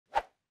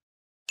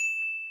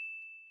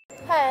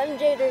Hi, I'm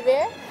Jayde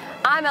Riviere.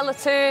 I'm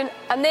Toone,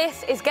 and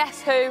this is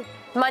Guess Who,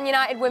 Man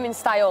United Women's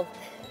Style.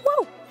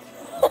 Woo!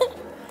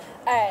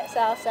 Alright,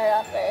 so I'll start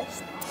off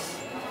first.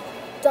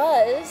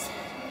 Does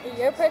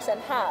your person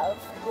have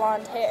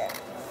blonde hair?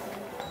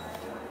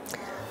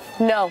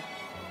 No.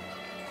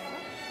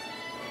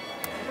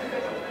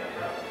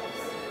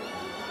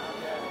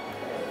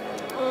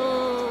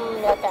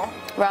 Okay.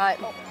 Right.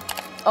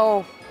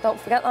 Oh, don't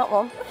forget that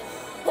one.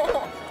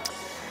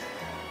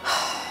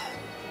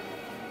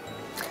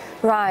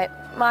 Right,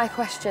 my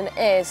question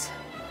is,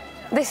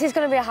 this is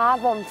going to be a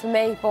hard one for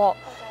me, but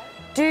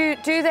do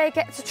they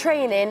get to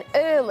training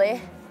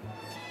early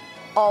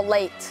or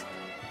late?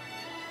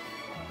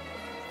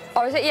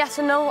 Or is it yes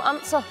or no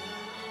answer?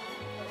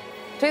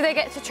 Do they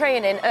get to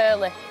training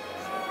early?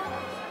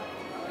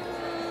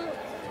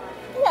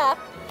 Yeah.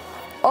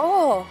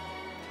 Oh,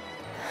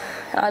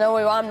 I know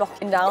who I'm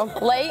knocking down.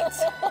 Late.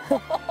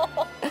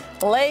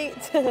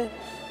 Late.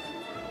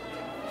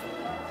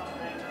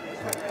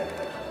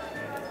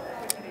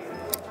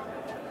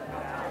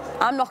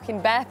 I'm knocking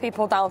bare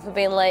people down for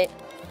being late.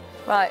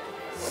 Right.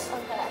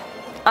 Okay.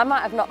 I might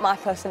have knocked my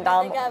person I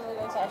down. think I have a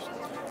good question.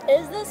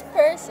 Is this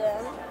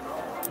person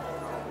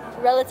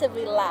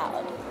relatively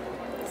loud?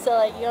 So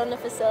like you're in the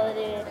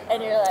facility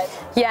and you're like,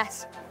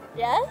 Yes.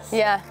 yes?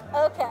 Yeah.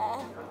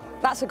 Okay.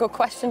 That's a good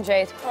question,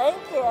 Jade.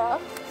 Thank you.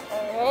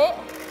 Alright.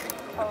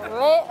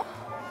 Alright.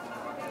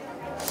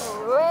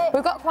 Alright.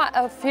 We've got quite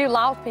a few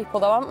loud people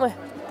though, haven't we?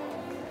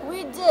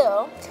 We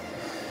do.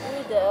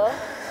 We do.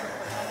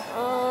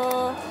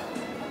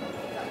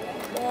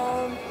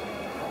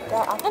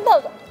 I think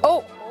that was.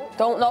 Oh,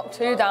 don't knock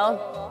two down.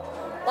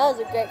 That was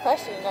a great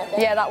question, I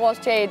think. Yeah, that was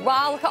Jade.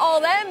 Wow, look at all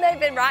them. They've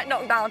been right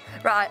knocked down.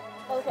 Right.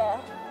 Okay.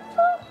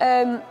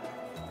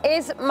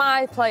 Is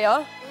my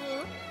player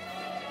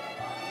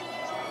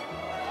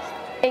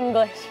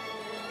English?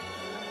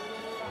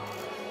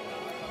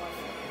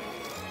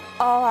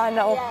 Oh, I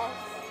know.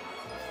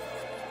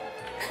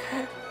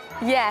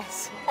 Yes.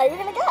 Yes. Are you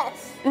gonna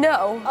guess?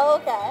 No. Oh,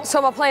 okay.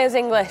 So my player's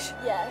English.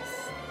 Yes.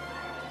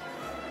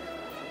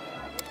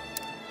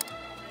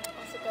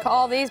 Look at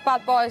all these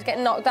bad boys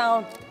getting knocked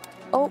down.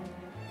 Oh.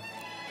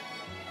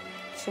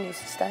 She needs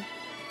to stay.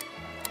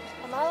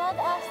 Am I allowed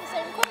to ask the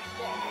same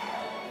question?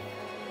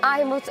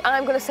 I'm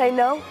going to say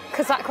no,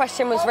 because that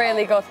question was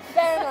really good.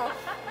 Fair enough.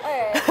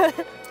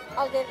 Alright.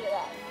 I'll give you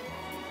that.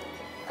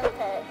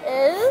 Okay.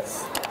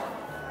 Is...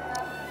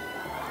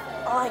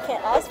 Oh, I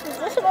can't ask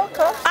positional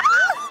questions.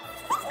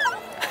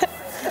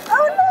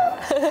 Oh no!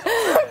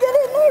 I'm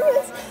getting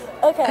nervous.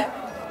 Okay.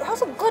 That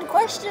was a good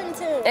question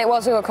too. It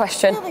was a good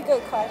question. Really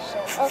good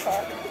question.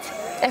 Okay.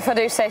 If I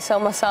do say so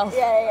myself.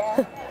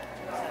 Yeah.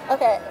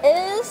 Okay.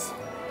 Is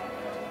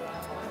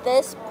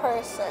this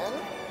person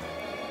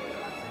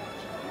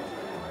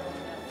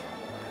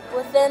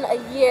within a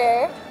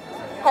year?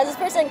 Has this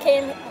person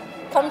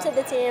come to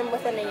the team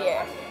within a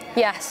year?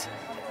 Yes.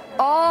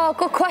 Oh,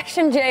 good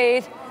question,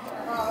 Jade. Okay.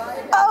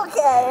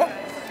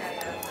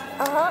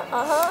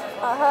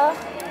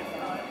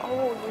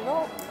 Oh, you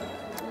know,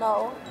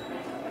 no.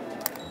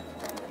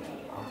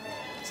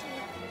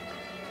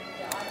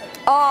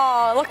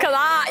 Oh, look at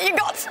that. You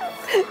got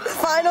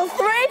final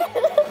three.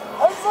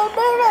 I'm so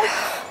nervous.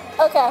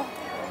 Okay.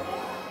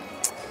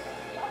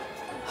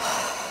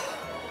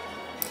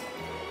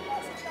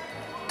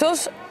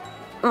 Does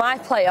my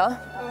player,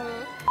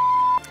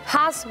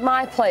 has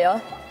my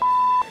player,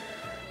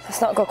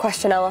 that's not a good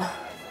question, Ella.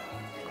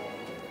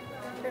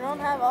 We don't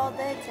have all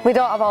day today. We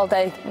don't have all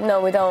day.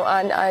 No, we don't.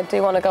 I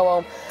do want to go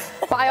home.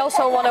 But I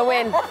also want to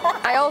win.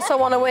 I also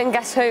want to win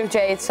Guess Who,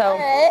 Jade, so.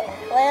 Alright,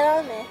 lay it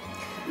on me.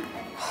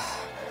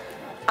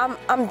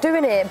 I'm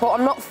doing it, but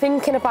I'm not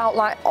thinking about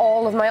like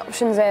all of my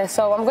options here,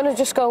 so I'm going to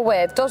just go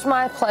with, has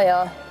my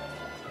player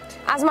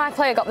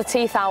got the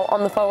teeth out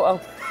on the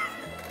photo?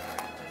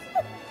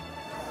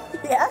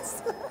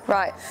 Yes.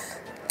 Right.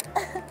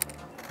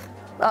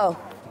 Oh.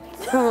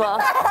 Well,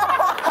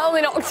 I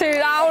only knocked two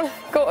down.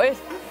 Gutted.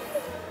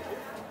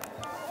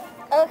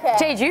 Okay.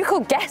 Jade, you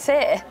could guess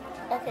it.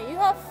 Okay, you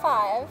have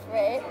 5,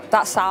 right?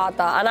 That's hard,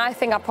 that. And I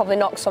think I probably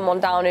knocked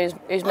someone down who's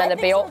meant to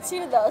be up. I think so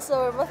too, though,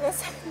 so we're both in the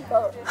same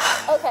boat.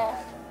 Okay.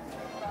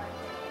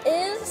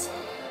 Is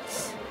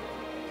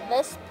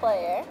this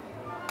player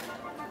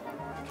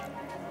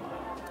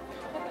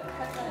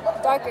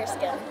darker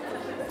skin?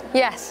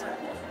 Yes.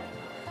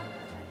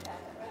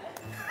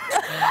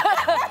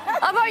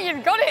 I thought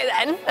you'd got it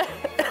then.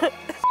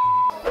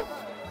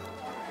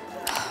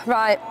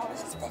 Right.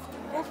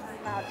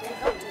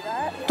 Don't do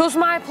that. Does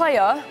my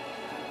player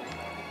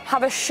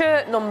have a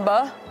shirt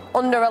number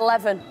under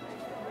 11?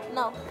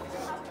 No.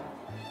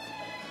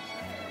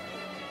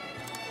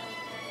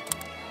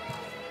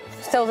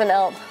 Still didn't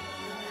help.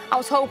 I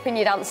was hoping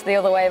you'd answer the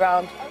other way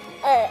around.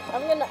 Alright,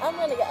 I'm gonna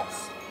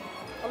guess.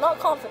 I'm not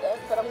confident,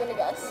 but I'm gonna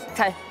guess.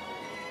 Okay.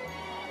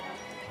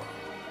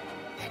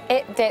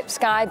 It Dip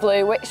Sky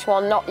Blue, which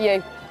one, not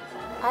you?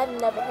 I've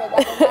never heard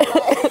that in my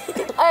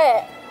life.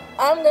 Alright,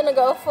 I'm gonna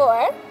go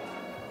for...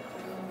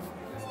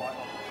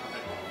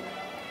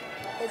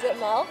 Is it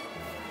Mel?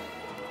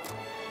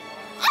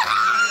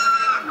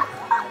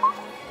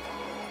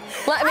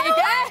 Let me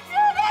guess.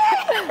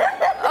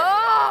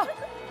 Oh!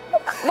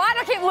 Why do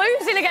I keep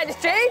losing against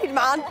Jayde,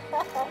 man?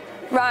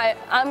 Right,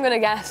 I'm gonna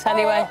guess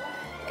anyway.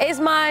 Is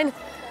mine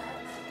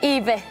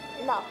Evie?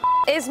 No.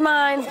 Is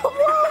mine...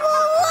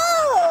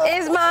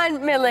 Is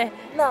mine Millie?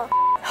 No.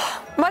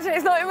 Imagine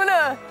it's not even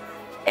her.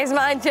 Is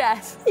mine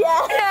Jess?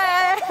 Yeah.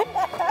 Yeah.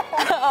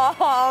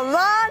 Oh,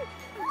 man.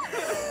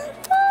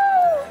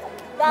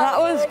 That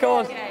was really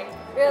good.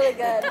 Really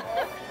good.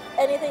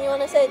 Anything you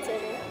want to say to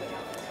me?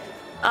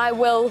 I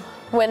will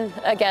win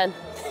again.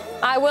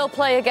 I will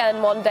play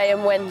again one day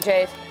and win,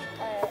 Jayde.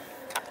 All right.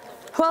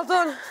 Well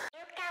done.